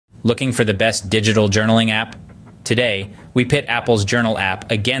Looking for the best digital journaling app? Today, we pit Apple's Journal app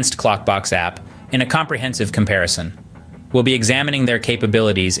against Klokbox app in a comprehensive comparison. We'll be examining their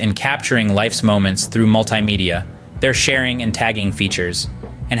capabilities in capturing life's moments through multimedia, their sharing and tagging features,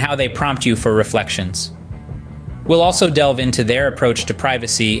 and how they prompt you for reflections. We'll also delve into their approach to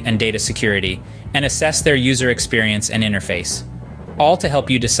privacy and data security and assess their user experience and interface, all to help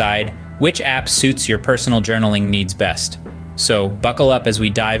you decide which app suits your personal journaling needs best. So buckle up as we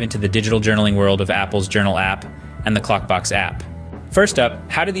dive into the digital journaling world of Apple's Journal app and the Klokbox app. First up,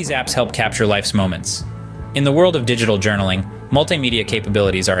 how do these apps help capture life's moments? In the world of digital journaling, multimedia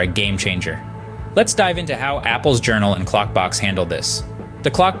capabilities are a game changer. Let's dive into how Apple's Journal and Klokbox handle this.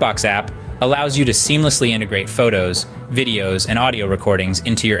 The Klokbox app allows you to seamlessly integrate photos, videos, and audio recordings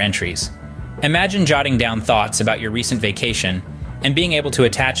into your entries. Imagine jotting down thoughts about your recent vacation and being able to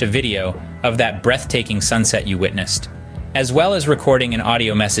attach a video of that breathtaking sunset you witnessed, as well as recording an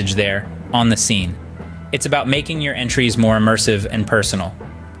audio message there on the scene. It's about making your entries more immersive and personal.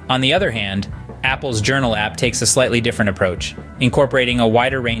 On the other hand, Apple's Journal app takes a slightly different approach, incorporating a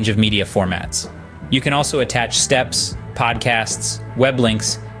wider range of media formats. You can also attach steps, podcasts, web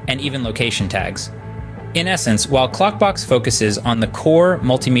links, and even location tags. In essence, while Klokbox focuses on the core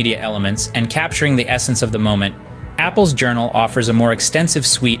multimedia elements and capturing the essence of the moment, Apple's Journal offers a more extensive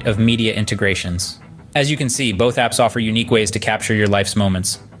suite of media integrations. As you can see, both apps offer unique ways to capture your life's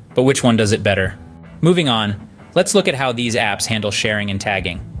moments. But which one does it better? Moving on, let's look at how these apps handle sharing and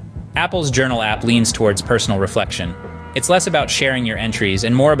tagging. Apple's Journal app leans towards personal reflection. It's less about sharing your entries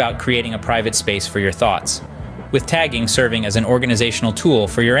and more about creating a private space for your thoughts, with tagging serving as an organizational tool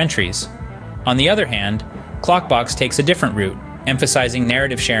for your entries. On the other hand, Klokbox takes a different route, emphasizing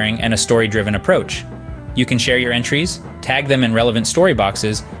narrative sharing and a story-driven approach. You can share your entries, tag them in relevant story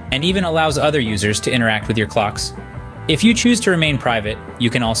boxes, and even allows other users to interact with your clocks. If you choose to remain private, you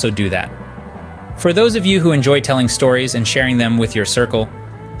can also do that. For those of you who enjoy telling stories and sharing them with your circle,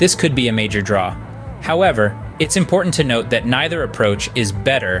 this could be a major draw. However, it's important to note that neither approach is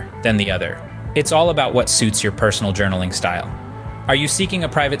better than the other. It's all about what suits your personal journaling style. Are you seeking a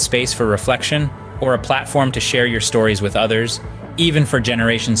private space for reflection or a platform to share your stories with others? Even for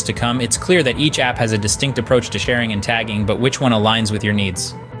generations to come, it's clear that each app has a distinct approach to sharing and tagging, but which one aligns with your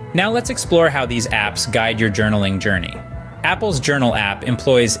needs? Now let's explore how these apps guide your journaling journey. Apple's Journal app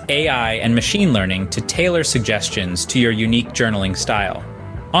employs AI and machine learning to tailor suggestions to your unique journaling style.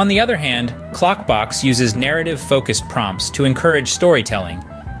 On the other hand, Klokbox uses narrative-focused prompts to encourage storytelling,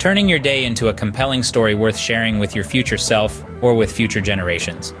 turning your day into a compelling story worth sharing with your future self or with future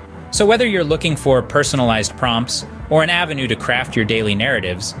generations. So whether you're looking for personalized prompts or an avenue to craft your daily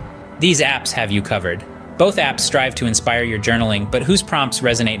narratives, these apps have you covered. Both apps strive to inspire your journaling, but whose prompts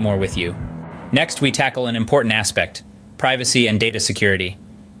resonate more with you? Next, we tackle an important aspect: privacy and data security.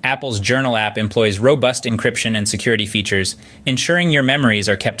 Apple's Journal app employs robust encryption and security features, ensuring your memories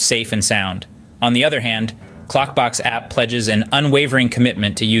are kept safe and sound. On the other hand, Klokbox app pledges an unwavering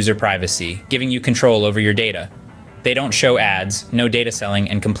commitment to user privacy, giving you control over your data. They don't show ads, no data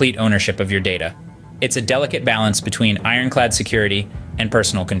selling, and complete ownership of your data. It's a delicate balance between ironclad security and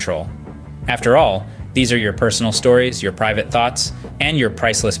personal control. After all, these are your personal stories, your private thoughts, and your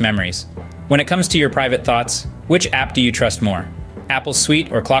priceless memories. When it comes to your private thoughts, which app do you trust more? Apple's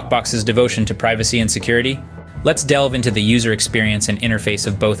suite or Klokbox's devotion to privacy and security? Let's delve into the user experience and interface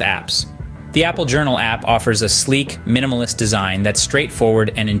of both apps. The Apple Journal app offers a sleek, minimalist design that's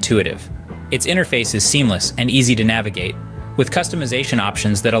straightforward and intuitive. Its interface is seamless and easy to navigate, with customization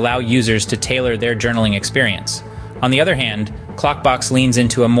options that allow users to tailor their journaling experience. On the other hand, Klokbox leans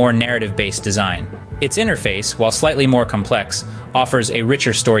into a more narrative-based design. Its interface, while slightly more complex, offers a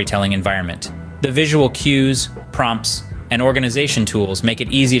richer storytelling environment. The visual cues, prompts, and organization tools make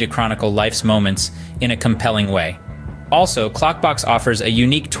it easy to chronicle life's moments in a compelling way. Also, Klokbox offers a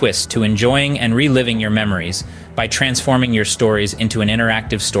unique twist to enjoying and reliving your memories by transforming your stories into an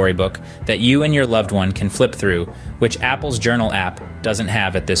interactive storybook that you and your loved one can flip through, which Apple's Journal app doesn't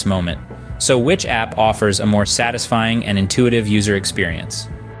have at this moment. So which app offers a more satisfying and intuitive user experience?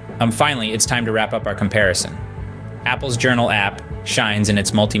 Finally, it's time to wrap up our comparison. Apple's Journal app shines in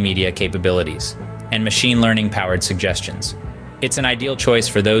its multimedia capabilities and machine learning-powered suggestions. It's an ideal choice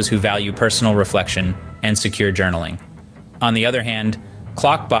for those who value personal reflection and secure journaling. On the other hand,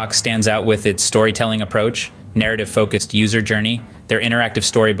 Klokbox stands out with its storytelling approach, narrative-focused user journey, their interactive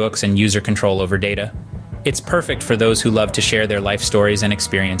storybooks, and user control over data. It's perfect for those who love to share their life stories and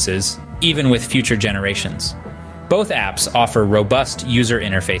experiences, even with future generations. Both apps offer robust user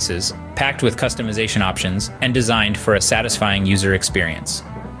interfaces, packed with customization options, and designed for a satisfying user experience.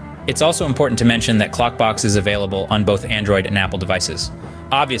 It's also important to mention that Klokbox is available on both Android and Apple devices.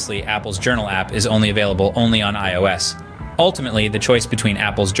 Obviously, Apple's Journal app is only available on iOS. Ultimately, the choice between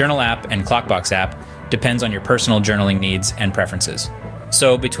Apple's Journal app and Klokbox app depends on your personal journaling needs and preferences.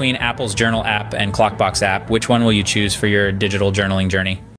 So between Apple's Journal app and Klokbox app, which one will you choose for your digital journaling journey?